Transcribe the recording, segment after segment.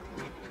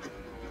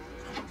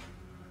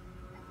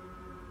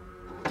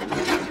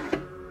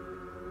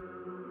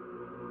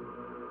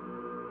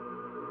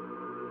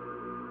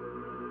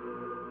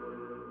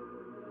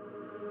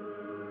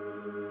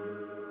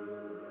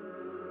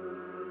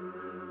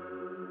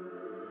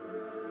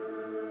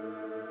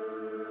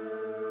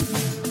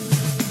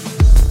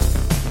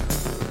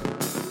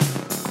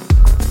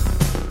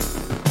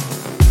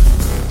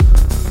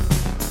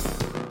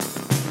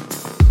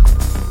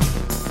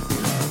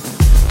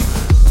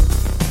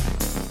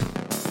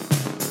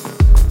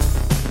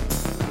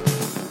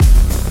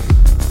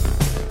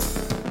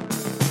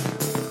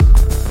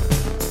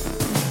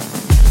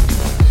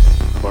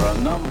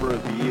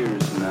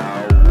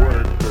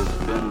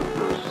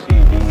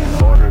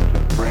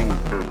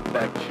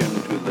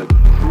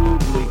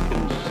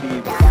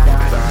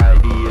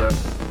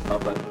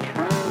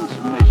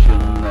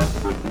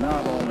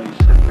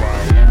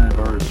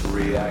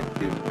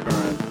reactive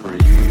current for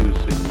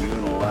use in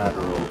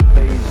unilateral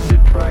phase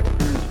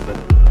detractors, but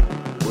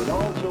would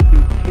also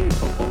be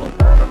capable of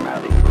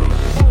automatically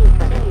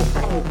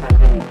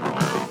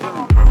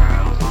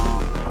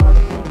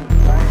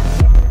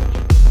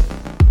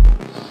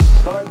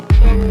such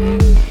an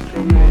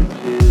instrument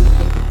is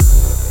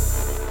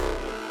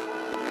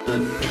the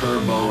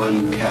Turbo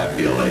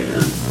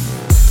Encabulator.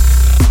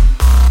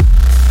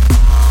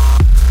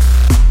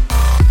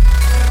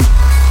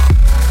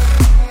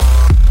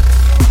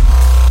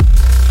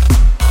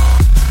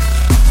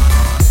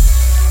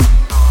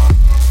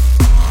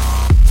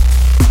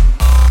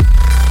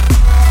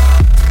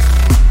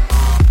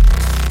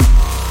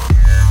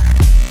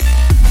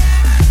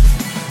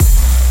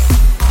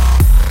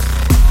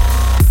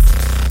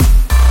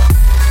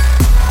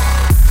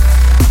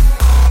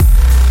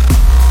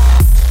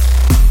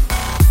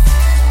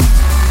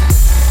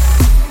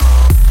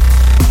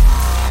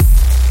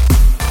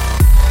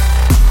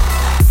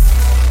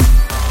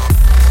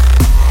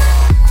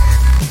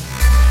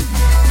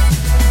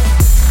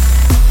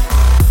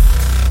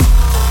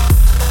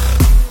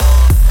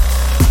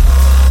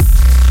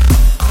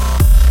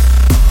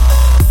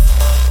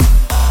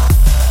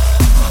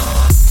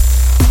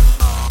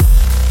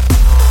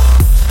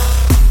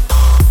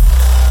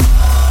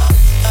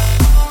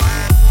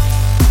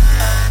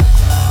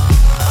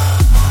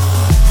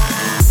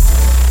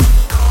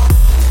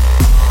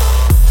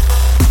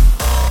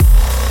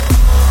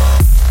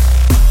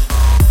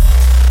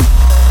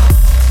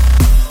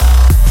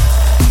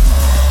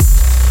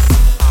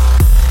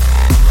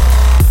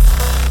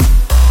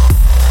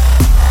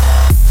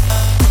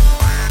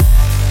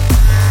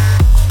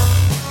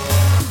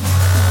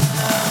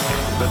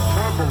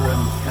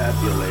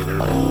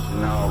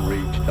 Now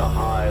reached a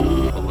high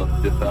level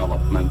of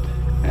development,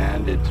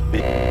 and it's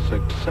been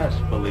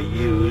successfully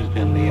used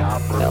in the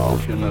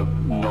operation of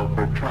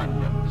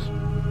novotrunnions.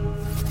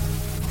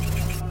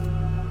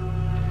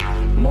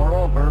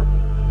 Moreover,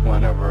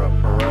 whenever a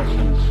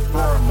fluorescent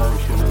spore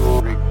motion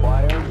is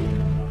required,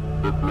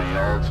 it may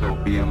also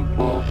be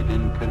employed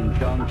in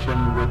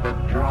conjunction with a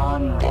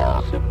drawn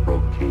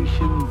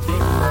reciprocation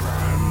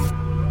diagram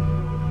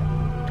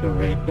to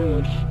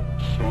reduce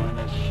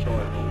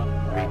sinusoidal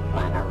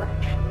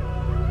replanation.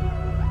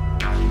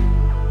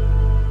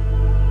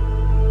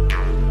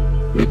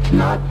 It's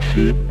not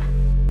cheap,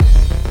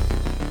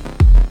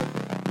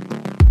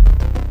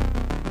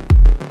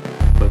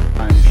 but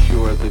I'm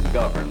sure the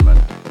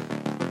government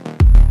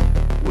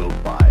will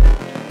buy it.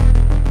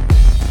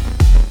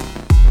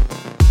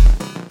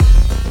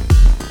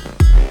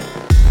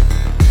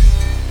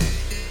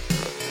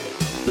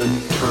 The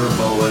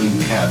Turbo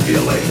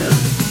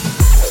Encabulator.